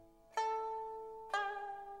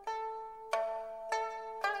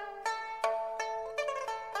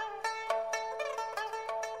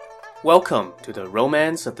Welcome to the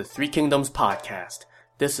Romance of the Three Kingdoms podcast.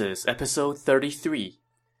 This is episode 33.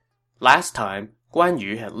 Last time, Guan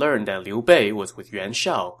Yu had learned that Liu Bei was with Yuan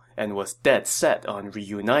Shao and was dead set on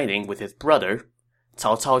reuniting with his brother.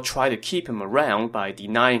 Cao Cao tried to keep him around by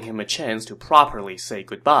denying him a chance to properly say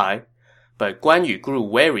goodbye, but Guan Yu grew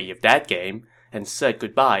wary of that game and said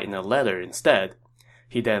goodbye in a letter instead.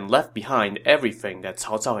 He then left behind everything that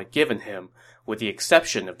Cao Cao had given him, with the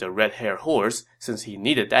exception of the red-haired horse, since he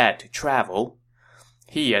needed that to travel.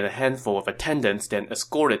 He and a handful of attendants then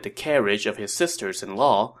escorted the carriage of his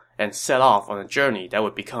sisters-in-law and set off on a journey that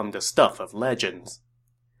would become the stuff of legends.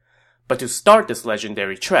 But to start this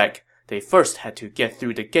legendary trek, they first had to get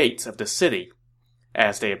through the gates of the city.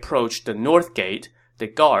 As they approached the north gate, the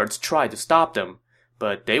guards tried to stop them,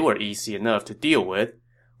 but they were easy enough to deal with.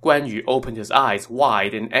 Guan Yu opened his eyes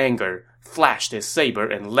wide in anger, flashed his saber,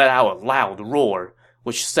 and let out a loud roar,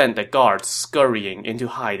 which sent the guards scurrying into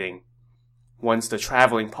hiding. Once the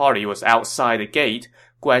traveling party was outside the gate,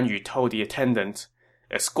 Guan Yu told the attendant,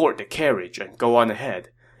 "Escort the carriage and go on ahead.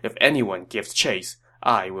 If anyone gives chase,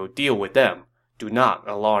 I will deal with them. Do not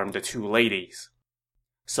alarm the two ladies."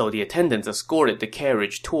 So the attendants escorted the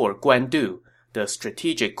carriage toward Guandu, the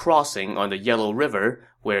strategic crossing on the Yellow River,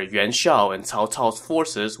 where Yuan Shao and Cao Cao's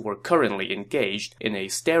forces were currently engaged in a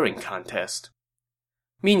staring contest.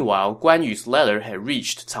 Meanwhile, Guan Yu's letter had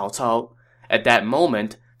reached Cao Cao. At that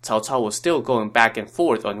moment, Cao Cao was still going back and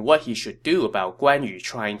forth on what he should do about Guan Yu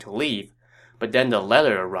trying to leave, but then the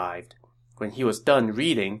letter arrived. When he was done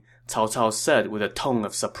reading, Cao Cao said with a tone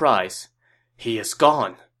of surprise, "He is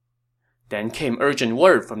gone." Then came urgent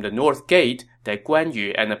word from the north gate that Guan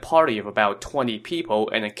Yu and a party of about 20 people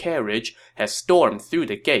and a carriage had stormed through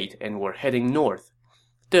the gate and were heading north.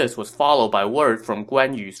 This was followed by word from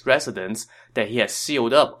Guan Yu's residence that he had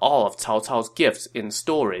sealed up all of Cao Cao's gifts in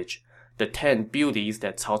storage. The 10 beauties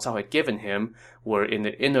that Cao Cao had given him were in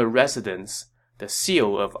the inner residence. The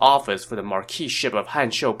seal of office for the marquiship of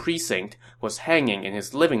Hanshou Precinct was hanging in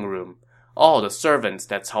his living room. All the servants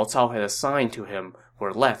that Cao Cao had assigned to him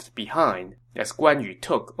were left behind, as Guan Yu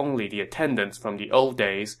took only the attendants from the old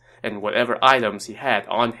days and whatever items he had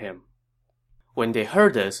on him. When they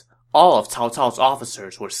heard this, all of Cao Cao's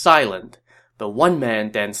officers were silent, but one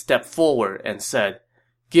man then stepped forward and said,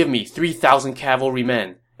 "Give me 3,000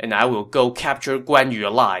 cavalrymen, and I will go capture Guan Yu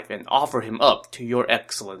alive and offer him up to your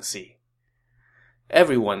excellency."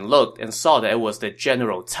 Everyone looked and saw that it was the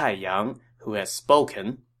General Cai Yang who had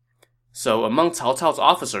spoken. So among Cao Cao's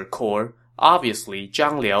officer corps, obviously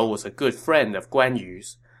Zhang Liao was a good friend of Guan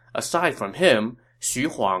Yu's. Aside from him, Xu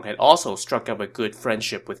Huang had also struck up a good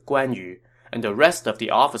friendship with Guan Yu, and the rest of the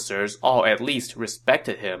officers all at least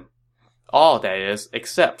respected him. All, that is,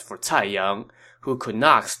 except for Cai Yang, who could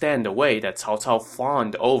not stand the way that Cao Cao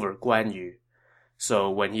fawned over Guan Yu. So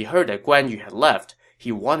when he heard that Guan Yu had left,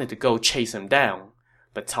 he wanted to go chase him down,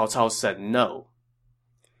 but Cao Cao said no.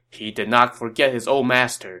 He did not forget his old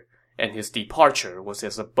master, and his departure was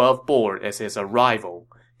as above board as his arrival.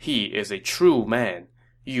 He is a true man.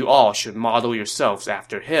 You all should model yourselves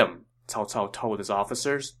after him, Cao Cao told his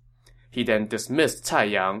officers. He then dismissed Cai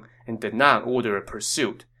Yang and did not order a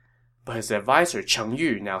pursuit. But his advisor Cheng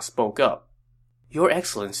Yu now spoke up. "Your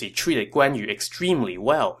Excellency treated Guan Yu extremely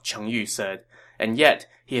well," Cheng Yu said, "and yet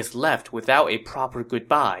he has left without a proper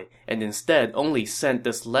goodbye and instead only sent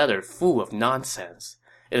this letter full of nonsense.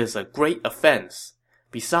 It is a great offense.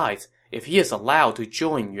 Besides, if he is allowed to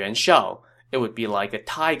join Yuan Shao, it would be like a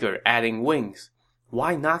tiger adding wings.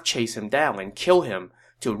 Why not chase him down and kill him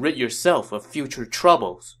to rid yourself of future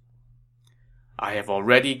troubles?" "I have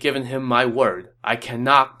already given him my word. I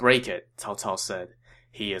cannot break it," Cao Cao said.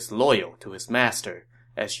 "He is loyal to his master,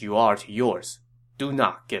 as you are to yours. Do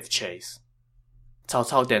not give chase." Cao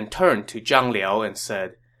Cao then turned to Zhang Liao and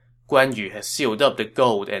said, "Guan Yu has sealed up the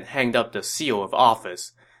gold and hanged up the seal of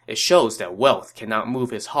office. It shows that wealth cannot move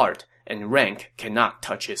his heart, and rank cannot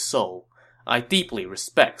touch his soul. I deeply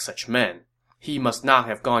respect such men. He must not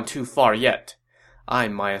have gone too far yet. I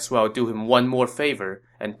might as well do him one more favor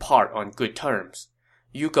and part on good terms.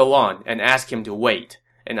 You go on and ask him to wait,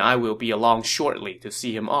 and I will be along shortly to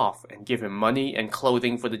see him off and give him money and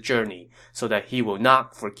clothing for the journey, so that he will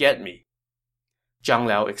not forget me." Zhang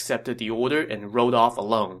Liao accepted the order and rode off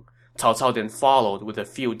alone. Cao Cao then followed with a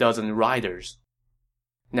few dozen riders.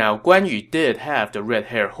 Now, Guan Yu did have the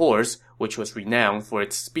red-haired horse, which was renowned for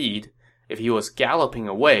its speed. If he was galloping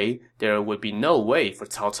away, there would be no way for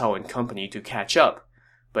Cao Cao and company to catch up.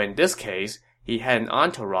 But in this case, he had an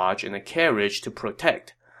entourage and a carriage to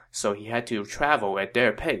protect, so he had to travel at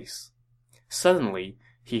their pace. Suddenly,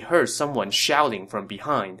 he heard someone shouting from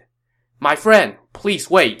behind, "My friend, please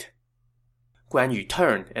wait!" Guan Yu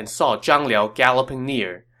turned and saw Zhang Liao galloping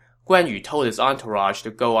near. Guan Yu told his entourage to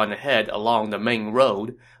go on ahead along the main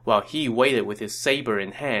road, while he waited with his saber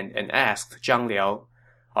in hand and asked Zhang Liao,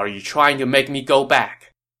 "Are you trying to make me go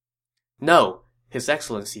back?" "No, His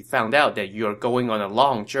Excellency found out that you are going on a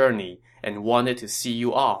long journey and wanted to see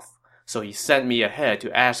you off, so he sent me ahead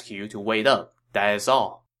to ask you to wait up, that is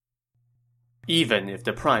all." "Even if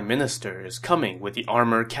the Prime Minister is coming with the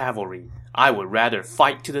armored cavalry, I would rather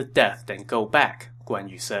fight to the death than go back," Guan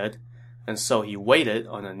Yu said. And so he waited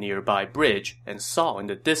on a nearby bridge and saw in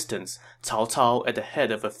the distance Cao Cao at the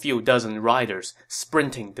head of a few dozen riders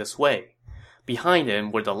sprinting this way. Behind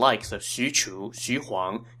him were the likes of Xu Chu, Xu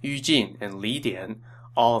Huang, Yu Jin, and Li Dian,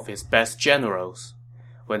 all of his best generals.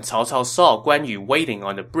 When Cao Cao saw Guan Yu waiting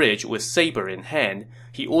on the bridge with saber in hand,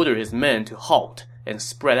 he ordered his men to halt and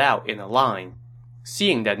spread out in a line.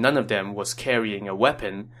 Seeing that none of them was carrying a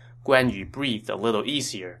weapon, Guan Yu breathed a little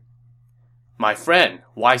easier. "My friend,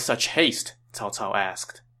 why such haste?" Cao Cao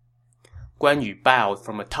asked. Guan Yu bowed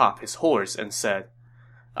from atop his horse and said,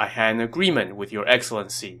 "I had an agreement with your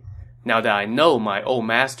excellency. Now that I know my old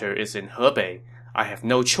master is in Hebei, I have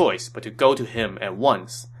no choice but to go to him at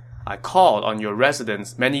once. I called on your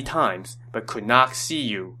residence many times, but could not see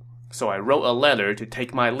you. So I wrote a letter to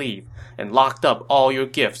take my leave and locked up all your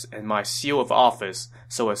gifts and my seal of office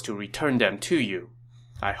so as to return them to you.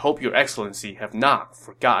 I hope your excellency have not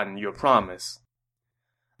forgotten your promise."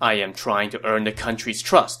 "I am trying to earn the country's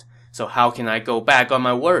trust, so how can I go back on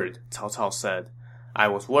my word?" Cao Cao said. "I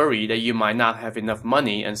was worried that you might not have enough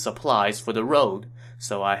money and supplies for the road,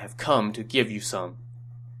 so I have come to give you some."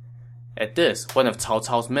 At this, one of Cao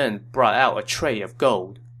Cao's men brought out a tray of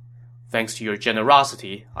gold. "Thanks to your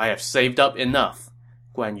generosity, I have saved up enough,"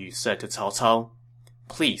 Guan Yu said to Cao Cao.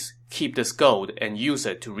 "Please keep this gold and use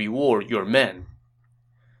it to reward your men."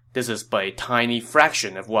 "This is but a tiny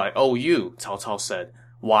fraction of what I owe you," Cao Cao said.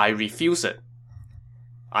 "Why refuse it?"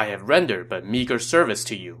 "I have rendered but meager service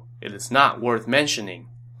to you. It is not worth mentioning,"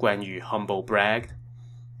 Guan Yu humble bragged.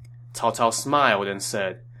 Cao Cao smiled and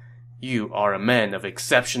said, "You are a man of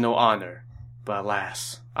exceptional honor. But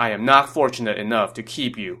alas, I am not fortunate enough to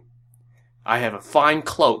keep you. I have a fine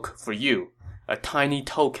cloak for you, a tiny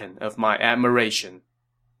token of my admiration."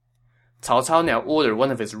 Cao Cao now ordered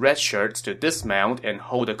one of his red shirts to dismount and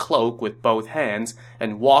hold the cloak with both hands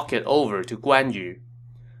and walk it over to Guan Yu.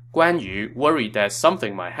 Guan Yu, worried that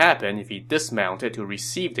something might happen if he dismounted to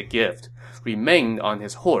receive the gift, remained on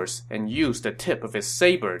his horse and used the tip of his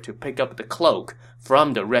saber to pick up the cloak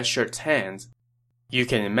from the red shirt's hands. You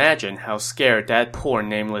can imagine how scared that poor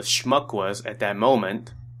nameless schmuck was at that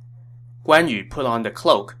moment. Guan Yu put on the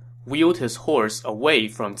cloak, wheeled his horse away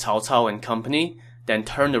from Cao Cao and company, then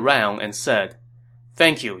turned around and said,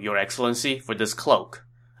 "Thank you, your excellency, for this cloak.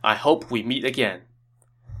 I hope we meet again."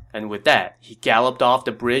 And with that, he galloped off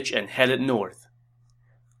the bridge and headed north.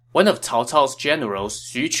 One of Cao Cao's generals,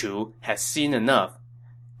 Xu Chu, had seen enough.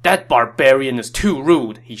 "That barbarian is too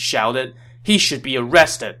rude," he shouted. "He should be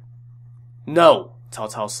arrested." "No,"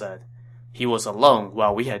 Cao Cao said. "He was alone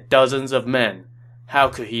while we had dozens of men. How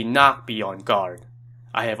could he not be on guard?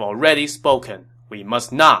 I have already spoken. We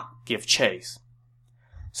must not give chase."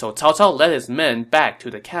 So Cao Cao led his men back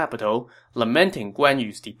to the capital, lamenting Guan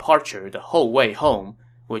Yu's departure the whole way home,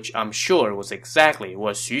 which I'm sure was exactly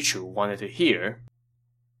what Xu Chu wanted to hear.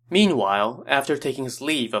 Meanwhile, after taking his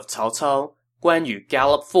leave of Cao Cao, Guan Yu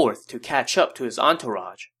galloped forth to catch up to his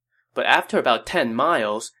entourage. But after about 10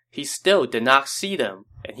 miles, he still did not see them,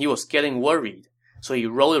 and he was getting worried, so he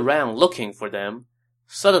rode around looking for them.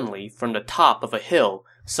 Suddenly, from the top of a hill,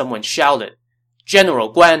 someone shouted,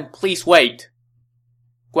 "General Guan, please wait!"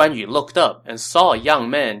 Guan Yu looked up and saw a young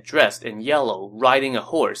man dressed in yellow riding a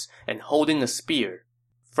horse and holding a spear.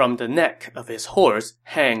 From the neck of his horse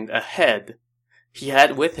hanged a head. He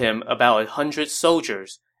had with him about 100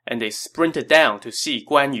 soldiers, and they sprinted down to see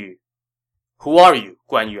Guan Yu. "Who are you?"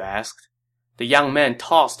 Guan Yu asked. The young man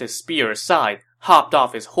tossed his spear aside, hopped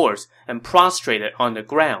off his horse, and prostrated on the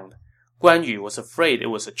ground. Guan Yu was afraid it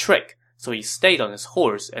was a trick, so he stayed on his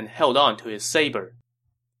horse and held on to his saber.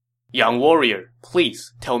 "Young warrior,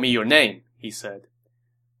 please tell me your name," he said.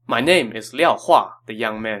 "My name is Liao Hua," the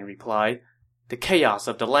young man replied. "The chaos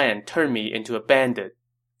of the land turned me into a bandit.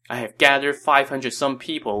 I have gathered 500-some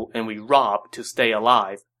people and we robbed to stay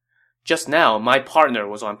alive. Just now my partner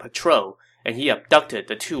was on patrol and he abducted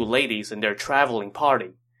the 2 ladies in their traveling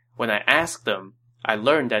party. When I asked them, I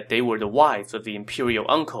learned that they were the wives of the imperial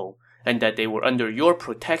uncle and that they were under your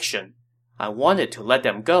protection. I wanted to let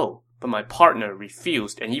them go, but my partner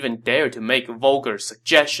refused and even dared to make vulgar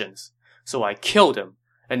suggestions. So I killed him,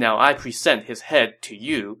 and now I present his head to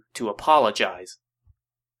you to apologize."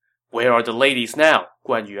 Where are the ladies now?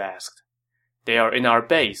 Guan Yu asked. They are in our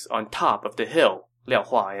base on top of the hill, Liao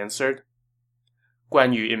Hua answered.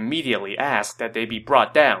 Guan Yu immediately asked that they be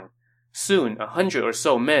brought down. Soon 100 or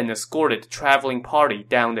so men escorted the traveling party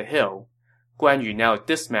down the hill. Guan Yu now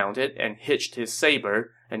dismounted and hitched his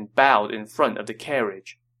saber and bowed in front of the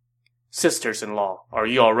carriage. Sisters-in-law, are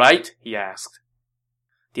you all right? He asked.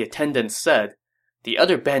 The attendants said, the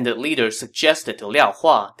other bandit leaders suggested to Liao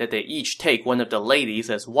Hua that they each take one of the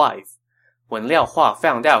ladies as wife. When Liao Hua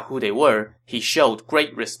found out who they were, he showed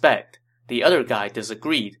great respect. The other guy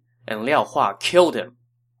disagreed, and Liao Hua killed him.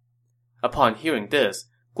 Upon hearing this,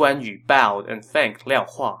 Guan Yu bowed and thanked Liao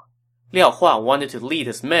Hua. Liao Hua wanted to lead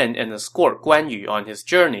his men and escort Guan Yu on his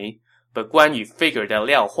journey, but Guan Yu figured that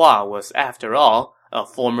Liao Hua was, after all, a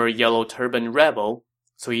former Yellow Turban rebel,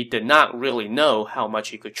 so he did not really know how much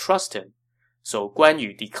he could trust him. So Guan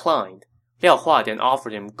Yu declined. Liao Hua then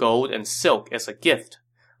offered him gold and silk as a gift,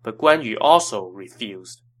 but Guan Yu also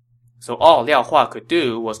refused. So all Liao Hua could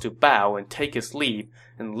do was to bow and take his leave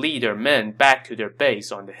and lead their men back to their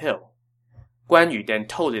base on the hill. Guan Yu then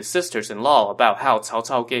told his sisters-in-law about how Cao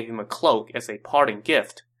Cao gave him a cloak as a parting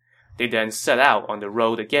gift. They then set out on the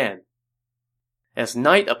road again. As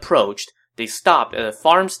night approached, they stopped at a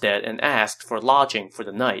farmstead and asked for lodging for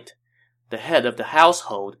the night. The head of the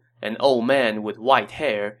household, an old man with white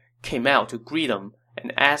hair, came out to greet them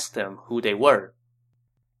and asked them who they were.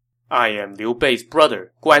 I am Liu Bei's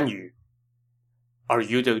brother, Guan Yu. Are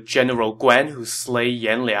you the General Guan who slay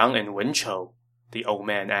Yan Liang and Wen Chou? The old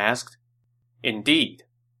man asked. Indeed.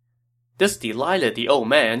 This delighted the old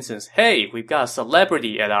man since, hey, we've got a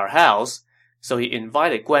celebrity at our house, so he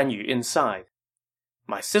invited Guan Yu inside.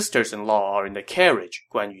 My sisters-in-law are in the carriage,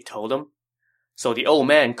 Guan Yu told him. So the old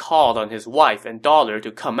man called on his wife and daughter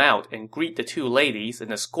to come out and greet the two ladies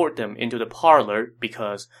and escort them into the parlor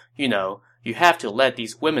because, you have to let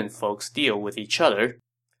these women folks deal with each other.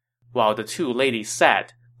 While the two ladies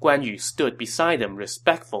sat, Guan Yu stood beside them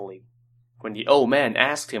respectfully. When the old man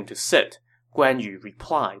asked him to sit, Guan Yu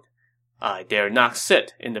replied, I dare not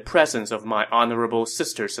sit in the presence of my honorable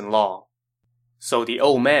sisters-in-law. So the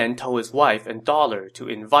old man told his wife and daughter to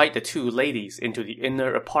invite the two ladies into the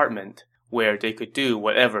inner apartment, where they could do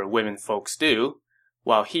whatever women folks do,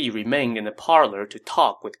 while he remained in the parlor to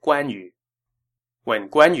talk with Guan Yu. When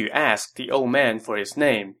Guan Yu asked the old man for his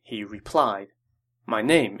name, he replied, My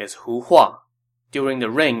name is Hu Hua. During the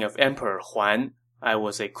reign of Emperor Huan, I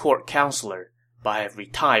was a court counselor, but I have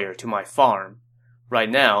retired to my farm. Right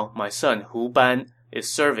now, my son Hu Ban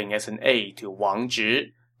is serving as an aide to Wang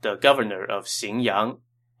Zhi, the governor of Xinyang.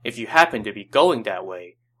 If you happen to be going that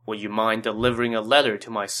way, would you mind delivering a letter to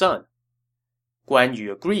my son? Guan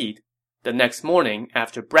Yu agreed. The next morning,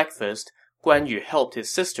 after breakfast, Guan Yu helped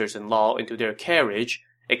his sisters-in-law into their carriage,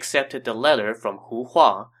 accepted the letter from Hu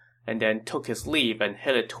Hua, and then took his leave and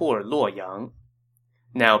headed toward Luoyang.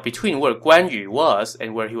 Now, between where Guan Yu was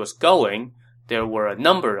and where he was going, there were a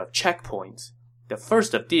number of checkpoints. The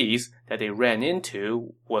first of these that they ran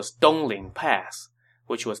into was Dongling Pass,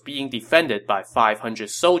 which was being defended by 500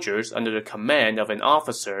 soldiers under the command of an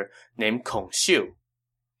officer named Kong Xiu.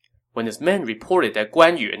 When his men reported that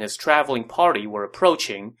Guan Yu and his traveling party were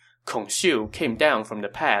approaching, Kong Xiu came down from the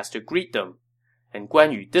pass to greet them, and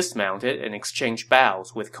Guan Yu dismounted and exchanged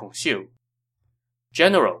bows with Kong Xiu.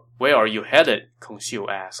 General, where are you headed? Kong Xiu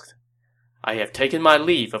asked. I have taken my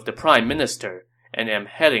leave of the Prime Minister and am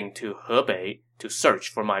heading to Hebei to search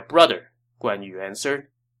for my brother, Guan Yu answered.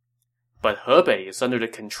 But Hebei is under the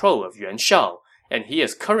control of Yuan Shao, and he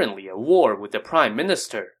is currently at war with the Prime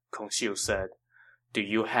Minister, Kong Xiu said. Do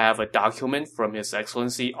you have a document from His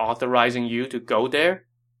Excellency authorizing you to go there?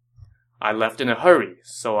 I left in a hurry,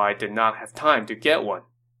 so I did not have time to get one.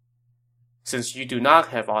 Since you do not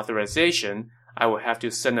have authorization, I will have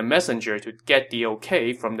to send a messenger to get the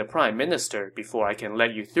okay from the Prime Minister before I can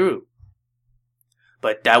let you through.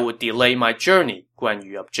 But that would delay my journey, Guan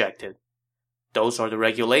Yu objected. Those are the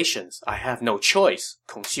regulations. I have no choice,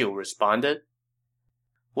 Kong Xiu responded.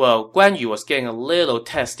 Well, Guan Yu was getting a little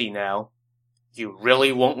testy now. You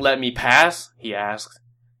really won't let me pass? He asked.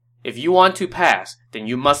 If you want to pass, then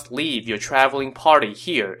you must leave your traveling party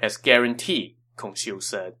here as guarantee, Kong Xiu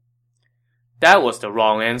said. That was the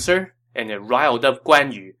wrong answer, and it riled up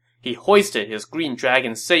Guan Yu. He hoisted his green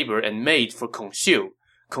dragon saber and made for Kong Xiu.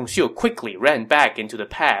 Kong Xiu quickly ran back into the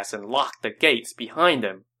pass and locked the gates behind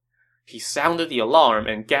him. He sounded the alarm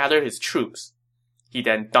and gathered his troops. He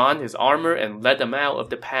then donned his armor and led them out of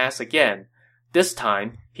the pass again. This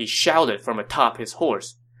time, he shouted from atop his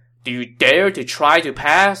horse, Do you dare to try to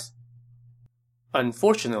pass?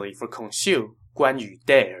 Unfortunately for Kong Xiu, Guan Yu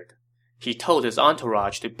dared. He told his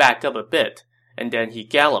entourage to back up a bit, and then he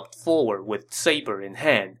galloped forward with saber in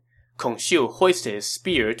hand. Kong Xiu hoisted his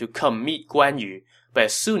spear to come meet Guan Yu, but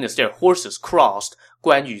as soon as their horses crossed,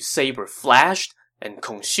 Guan Yu's saber flashed, and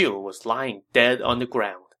Kong Xiu was lying dead on the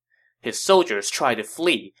ground. His soldiers tried to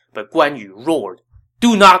flee, but Guan Yu roared,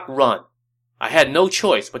 "Do not run! I had no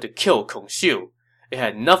choice but to kill Kong Xiu. It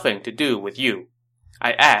had nothing to do with you.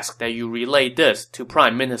 I ask that you relay this to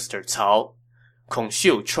Prime Minister Cao. Kong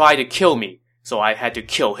Xiu tried to kill me, so I had to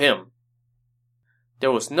kill him."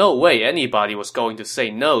 There was no way anybody was going to say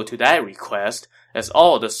no to that request, as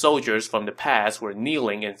all the soldiers from the pass were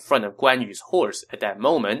kneeling in front of Guan Yu's horse at that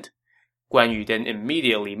moment. Guan Yu then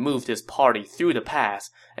immediately moved his party through the pass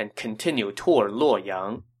and continued toward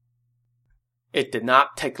Luoyang. It did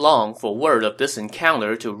not take long for word of this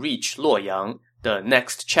encounter to reach Luoyang, the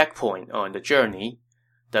next checkpoint on the journey.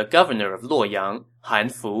 The governor of Luoyang, Han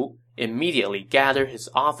Fu, immediately gathered his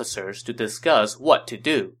officers to discuss what to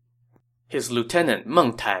do. His lieutenant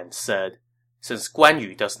Meng Tan said, "Since Guan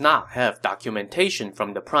Yu does not have documentation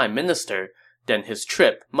from the prime minister, then his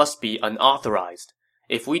trip must be unauthorized.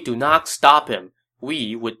 If we do not stop him,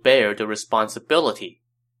 we would bear the responsibility."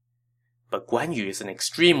 "But Guan Yu is an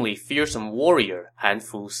extremely fearsome warrior," Han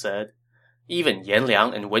Fu said. "Even Yan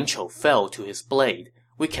Liang and Wen Chou fell to his blade.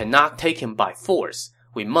 We cannot take him by force.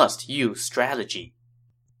 We must use strategy."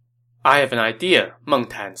 "I have an idea," Meng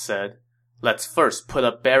Tan said. "Let's first put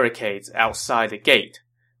up barricades outside the gate.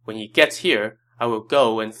 When he gets here, I will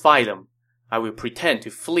go and fight him. I will pretend to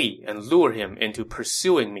flee and lure him into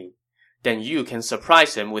pursuing me. Then you can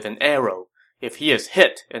surprise him with an arrow. If he is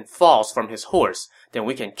hit and falls from his horse, then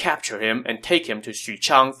we can capture him and take him to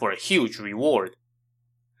Xuchang for a huge reward."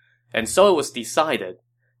 And so it was decided.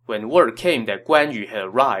 When word came that Guan Yu had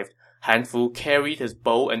arrived, Han Fu carried his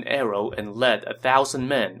bow and arrow and led 1,000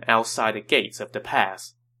 men outside the gates of the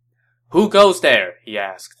pass. "Who goes there?" he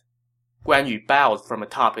asked. Guan Yu bowed from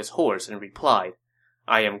atop his horse and replied,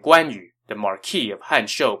 "I am Guan Yu, the Marquis of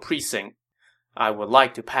Hanshou Precinct. I would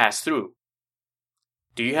like to pass through."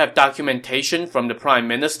 "Do you have documentation from the Prime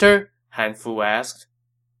Minister?" Han Fu asked.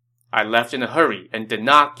 "I left in a hurry and did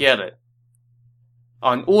not get it."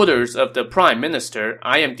 "On orders of the Prime Minister,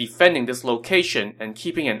 I am defending this location and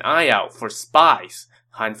keeping an eye out for spies,"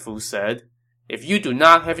 Han Fu said. "If you do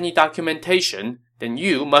not have any documentation, then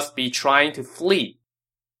you must be trying to flee."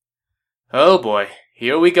 Oh boy,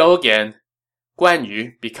 here we go again. Guan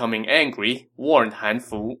Yu, becoming angry, warned Han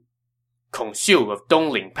Fu, "Kong Xiu of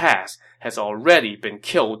Dongling Pass has already been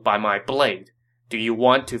killed by my blade. Do you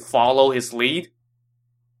want to follow his lead?"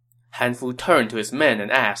 Han Fu turned to his men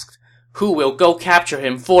and asked, "Who will go capture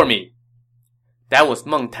him for me?" That was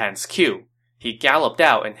Meng Tan's cue. He galloped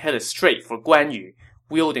out and headed straight for Guan Yu,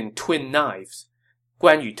 wielding twin knives.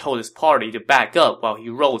 Guan Yu told his party to back up while he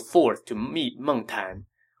rode forth to meet Meng Tan.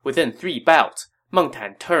 Within 3 bouts, Meng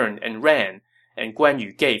Tan turned and ran, and Guan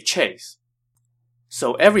Yu gave chase.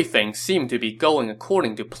 So everything seemed to be going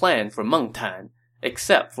according to plan for Meng Tan,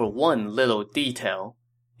 except for one little detail.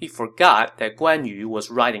 He forgot that Guan Yu was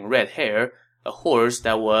riding Red Hare, a horse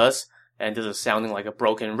that was, and this is sounding like a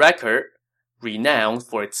broken record, renowned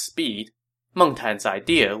for its speed. Meng Tan's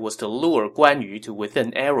idea was to lure Guan Yu to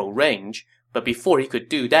within arrow range, but before he could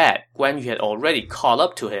do that, Guan Yu had already caught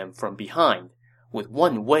up to him from behind. With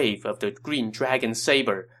one wave of the green dragon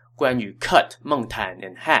saber, Guan Yu cut Meng Tan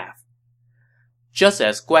in half. Just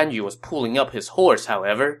as Guan Yu was pulling up his horse,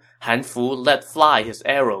 however, Han Fu let fly his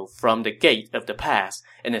arrow from the gate of the pass,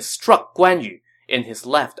 and it struck Guan Yu in his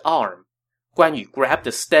left arm. Guan Yu grabbed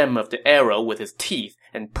the stem of the arrow with his teeth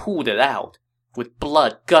and pulled it out. With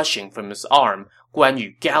blood gushing from his arm, Guan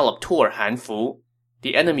Yu galloped toward Han Fu.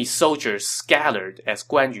 The enemy soldiers scattered as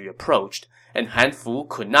Guan Yu approached, and Han Fu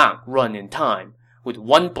could not run in time. With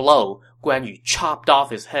one blow, Guan Yu chopped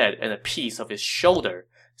off his head and a piece of his shoulder,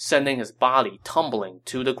 sending his body tumbling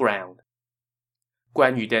to the ground.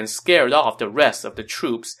 Guan Yu then scared off the rest of the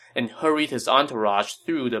troops and hurried his entourage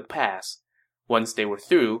through the pass. Once they were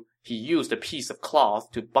through, he used a piece of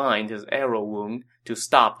cloth to bind his arrow wound to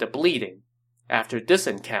stop the bleeding. After this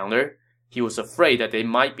encounter, he was afraid that they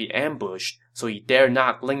might be ambushed, so he dared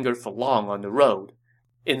not linger for long on the road.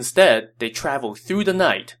 Instead, they traveled through the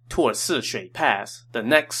night toward Sishui Pass, the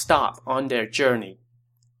next stop on their journey.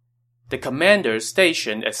 The commander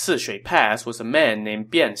stationed at Sishui Pass was a man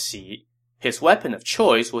named Bian Xi. His weapon of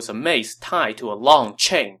choice was a mace tied to a long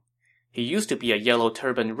chain. He used to be a Yellow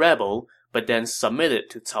Turban rebel, but then submitted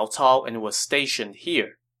to Cao Cao and was stationed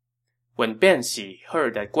here. When Bian Xi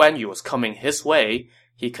heard that Guan Yu was coming his way,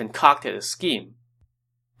 he concocted a scheme.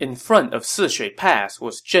 In front of Sishui Pass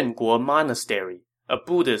was Zhenguo Monastery, a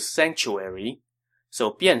Buddhist sanctuary.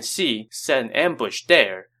 So Bian Xi set an ambush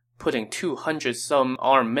there, putting 200-some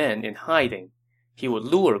armed men in hiding. He would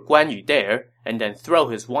lure Guan Yu there, and then throw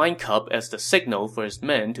his wine cup as the signal for his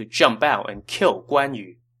men to jump out and kill Guan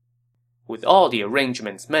Yu. With all the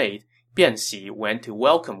arrangements made, Bian Xi went to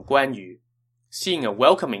welcome Guan Yu. Seeing a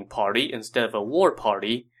welcoming party instead of a war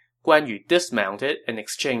party, Guan Yu dismounted and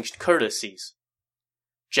exchanged courtesies.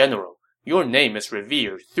 "General, your name is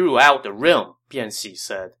revered throughout the realm," Bian Xi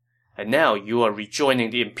said, "and now you are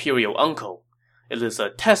rejoining the imperial uncle. It is a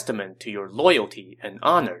testament to your loyalty and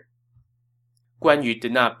honor." Guan Yu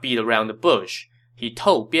did not beat around the bush. He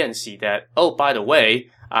told Bian Xi that, "Oh, by the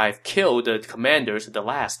way, I've killed the commanders at the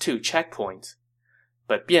last 2 checkpoints."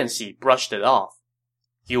 But Bian Xi brushed it off.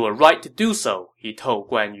 "You were right to do so," he told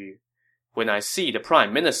Guan Yu. "When I see the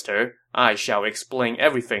prime minister, I shall explain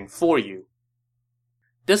everything for you."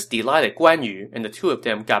 This delighted Guan Yu, and the two of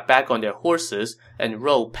them got back on their horses and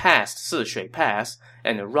rode past Sishui Pass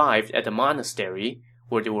and arrived at the monastery,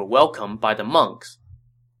 where they were welcomed by the monks.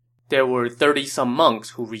 There were 30-some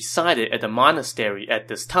monks who resided at the monastery at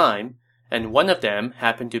this time, and one of them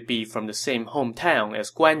happened to be from the same hometown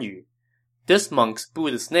as Guan Yu. This monk's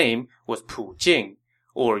Buddhist name was Pu Jing,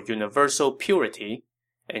 or Universal Purity,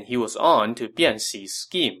 and he was on to Bian Xi's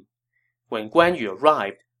scheme. When Guan Yu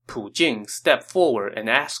arrived, Pu Jing stepped forward and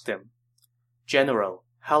asked him, "General,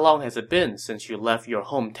 how long has it been since you left your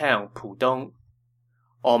hometown, Pudong?"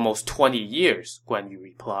 "Almost 20 years," Guan Yu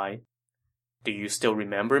replied. "Do you still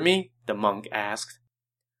remember me?" the monk asked.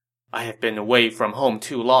 "I have been away from home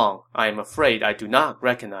too long. I am afraid I do not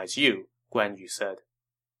recognize you," Guan Yu said.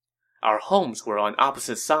 "Our homes were on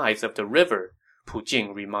opposite sides of the river," Pu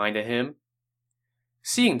Jing reminded him.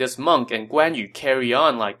 Seeing this monk and Guan Yu carry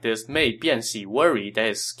on like this made Bian Xi worry that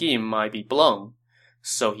his scheme might be blown.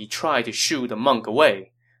 So he tried to shoo the monk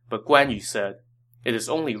away, but Guan Yu said, "It is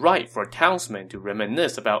only right for townsmen to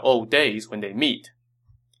reminisce about old days when they meet."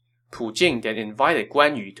 Pu Jing then invited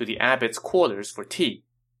Guan Yu to the abbot's quarters for tea.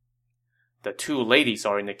 "The 2 ladies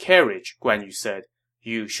are in the carriage," Guan Yu said.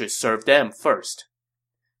 "You should serve them first."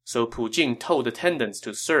 So Pu Jing told attendants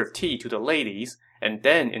to serve tea to the ladies, and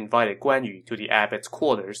then invited Guan Yu to the abbot's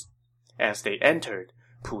quarters. As they entered,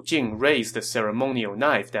 Pu Jing raised the ceremonial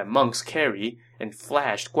knife that monks carry and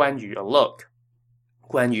flashed Guan Yu a look.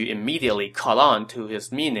 Guan Yu immediately caught on to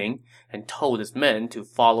his meaning and told his men to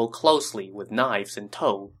follow closely with knives in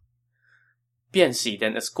tow. Bian Xi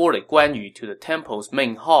then escorted Guan Yu to the temple's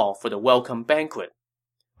main hall for the welcome banquet.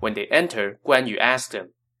 When they entered, Guan Yu asked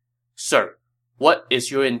him, "Sir, what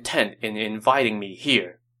is your intent in inviting me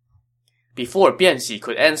here?" Before Bian Xi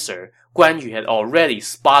could answer, Guan Yu had already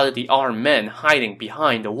spotted the armed men hiding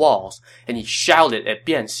behind the walls, and he shouted at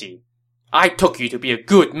Bian Xi, "I took you to be a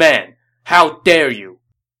good man! How dare you!"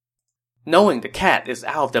 Knowing the cat is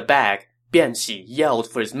out of the bag, Bian Xi yelled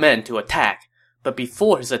for his men to attack, but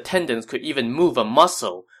before his attendants could even move a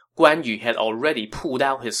muscle, Guan Yu had already pulled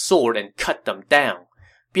out his sword and cut them down.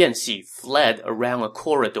 Bian Xi fled around a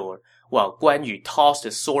corridor, while Guan Yu tossed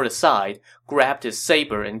his sword aside, grabbed his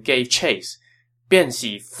saber and gave chase. Bian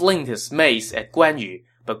Xi flinged his mace at Guan Yu,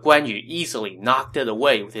 but Guan Yu easily knocked it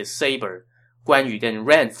away with his saber. Guan Yu then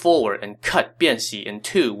ran forward and cut Bian Xi in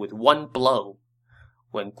 2 with 1 blow.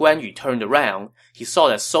 When Guan Yu turned around, he saw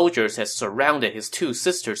that soldiers had surrounded his 2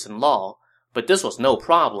 sisters-in-law, but this was no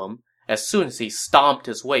problem. As soon as he stomped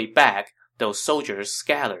his way back, those soldiers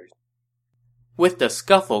scattered. With the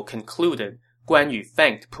scuffle concluded, Guan Yu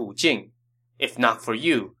thanked Pu Jing. "If not for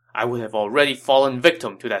you, I would have already fallen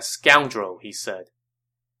victim to that scoundrel," he said.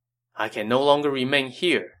 "I can no longer remain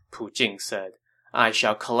here," Pu Jing said. "I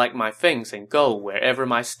shall collect my things and go wherever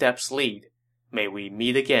my steps lead. May we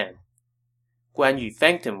meet again." Guan Yu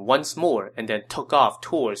thanked him once more and then took off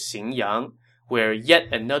towards Xinyang, where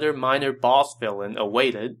yet another minor boss villain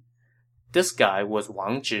awaited. This guy was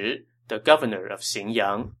Wang Zhi, the governor of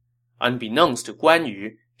Xinyang. Unbeknownst to Guan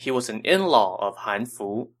Yu, he was an in-law of Han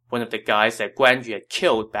Fu, one of the guys that Guan Yu had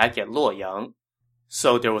killed back at Luoyang.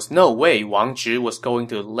 So there was no way Wang Zhi was going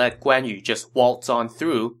to let Guan Yu just waltz on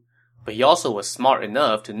through. But he also was smart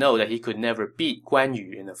enough to know that he could never beat Guan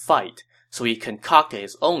Yu in a fight, so he concocted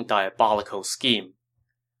his own diabolical scheme.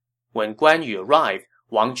 When Guan Yu arrived,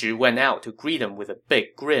 Wang Zhi went out to greet him with a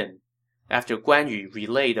big grin. After Guan Yu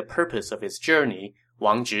relayed the purpose of his journey,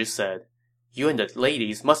 Wang Zhi said, "You and the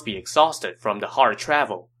ladies must be exhausted from the hard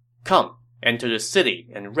travel. Come, enter the city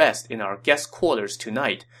and rest in our guest quarters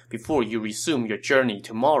tonight before you resume your journey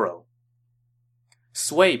tomorrow."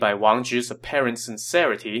 Swayed by Wang Zhi's apparent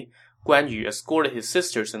sincerity, Guan Yu escorted his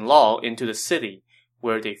sisters-in-law into the city,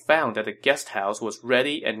 where they found that the guest house was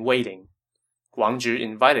ready and waiting. Wang Zhi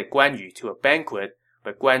invited Guan Yu to a banquet,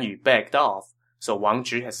 but Guan Yu begged off, so Wang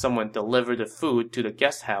Zhi had someone deliver the food to the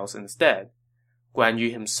guest house instead. Guan Yu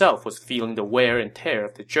himself was feeling the wear and tear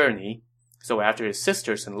of the journey, so after his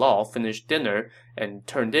sisters-in-law finished dinner and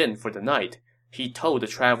turned in for the night, he told the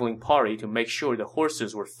traveling party to make sure the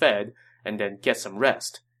horses were fed and then get some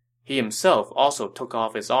rest. He himself also took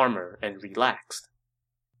off his armor and relaxed.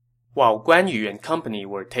 While Guan Yu and company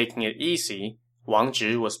were taking it easy, Wang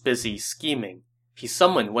Zhi was busy scheming. He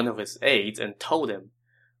summoned one of his aides and told him,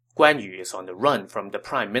 Guan Yu is on the run from the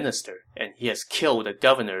prime minister, and he has killed the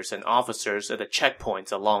governors and officers at the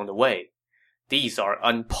checkpoints along the way. These are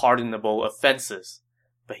unpardonable offenses,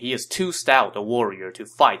 but he is too stout a warrior to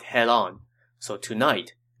fight head-on. So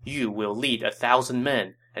tonight, you will lead 1,000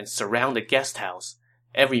 men and surround the guest house.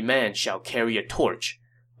 Every man shall carry a torch.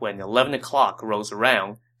 When 11 o'clock rolls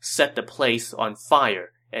around, set the place on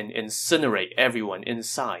fire and incinerate everyone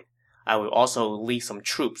inside. I will also lead some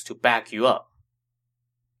troops to back you up.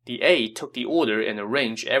 The aide took the order and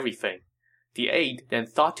arranged everything. The aide then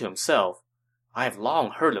thought to himself, I have long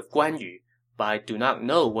heard of Guan Yu, but I do not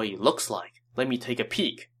know what he looks like. Let me take a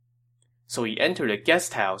peek. So he entered the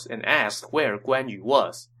guest house and asked where Guan Yu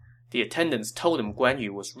was. The attendants told him Guan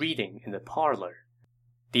Yu was reading in the parlor.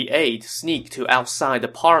 The aide sneaked to outside the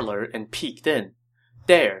parlor and peeked in.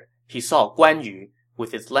 There, he saw Guan Yu,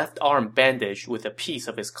 with his left arm bandaged with a piece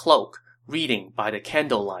of his cloak, reading by the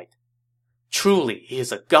candlelight. Truly, he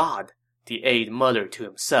is a god, the aide muttered to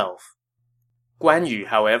himself. Guan Yu,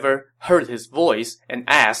 however, heard his voice and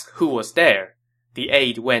asked who was there. The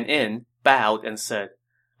aide went in, bowed, and said,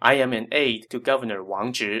 I am an aide to Governor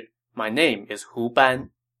Wang Zhi. My name is Hu Ban.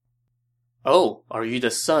 Oh, are you the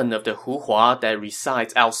son of the Hu Hua that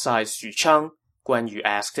resides outside Xuchang? Guan Yu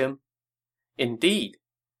asked him. Indeed.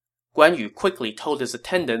 Guan Yu quickly told his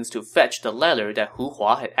attendants to fetch the letter that Hu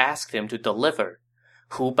Hua had asked him to deliver.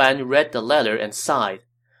 Hu Ban read the letter and sighed.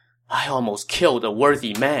 I almost killed a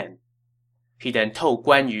worthy man. He then told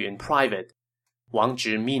Guan Yu in private, Wang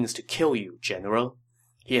Zhi means to kill you, General.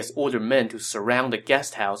 He has ordered men to surround the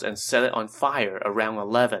guest house and set it on fire around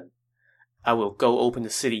 11. I will go open the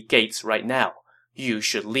city gates right now. You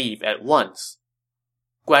should leave at once.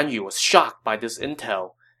 Guan Yu was shocked by this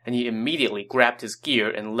intel, and he immediately grabbed his gear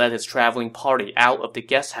and led his traveling party out of the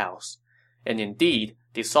guest house. And indeed,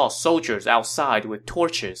 they saw soldiers outside with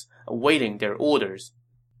torches, awaiting their orders.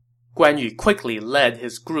 Guan Yu quickly led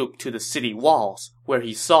his group to the city walls, where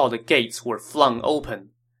he saw the gates were flung open.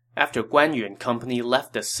 After Guan Yu and company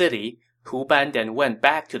left the city, Hu Ban then went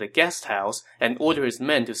back to the guest house and ordered his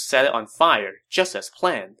men to set it on fire, just as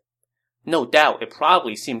planned. No doubt it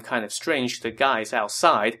probably seemed kind of strange to the guys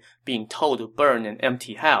outside being told to burn an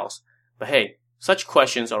empty house, but hey, such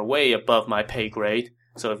questions are way above my pay grade,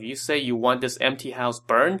 so if you say you want this empty house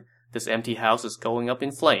burned, this empty house is going up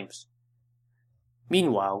in flames.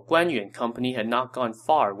 Meanwhile, Guan Yu and company had not gone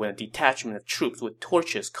far when a detachment of troops with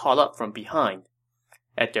torches caught up from behind.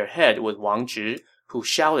 At their head was Wang Zhi, who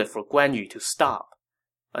shouted for Guan Yu to stop.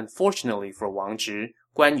 Unfortunately for Wang Zhi,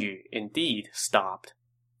 Guan Yu indeed stopped.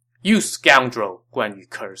 You scoundrel, Guan Yu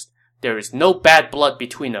cursed. There is no bad blood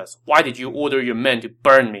between us. Why did you order your men to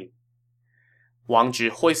burn me? Wang Zhi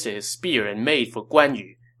hoisted his spear and made for Guan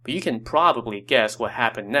Yu, but you can probably guess what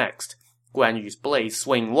happened next. Guan Yu's blade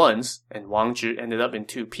swung once, and Wang Zhi ended up in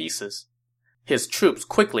 2 pieces. His troops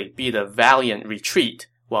quickly beat a valiant retreat,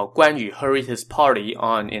 while Guan Yu hurried his party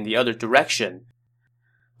on in the other direction.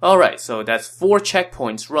 Alright, so that's 4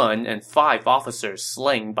 checkpoints run and 5 officers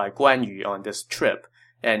slain by Guan Yu on this trip,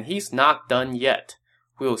 and he's not done yet.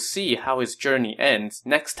 We'll see how his journey ends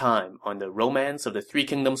next time on the Romance of the Three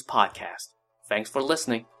Kingdoms podcast. Thanks for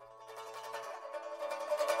listening.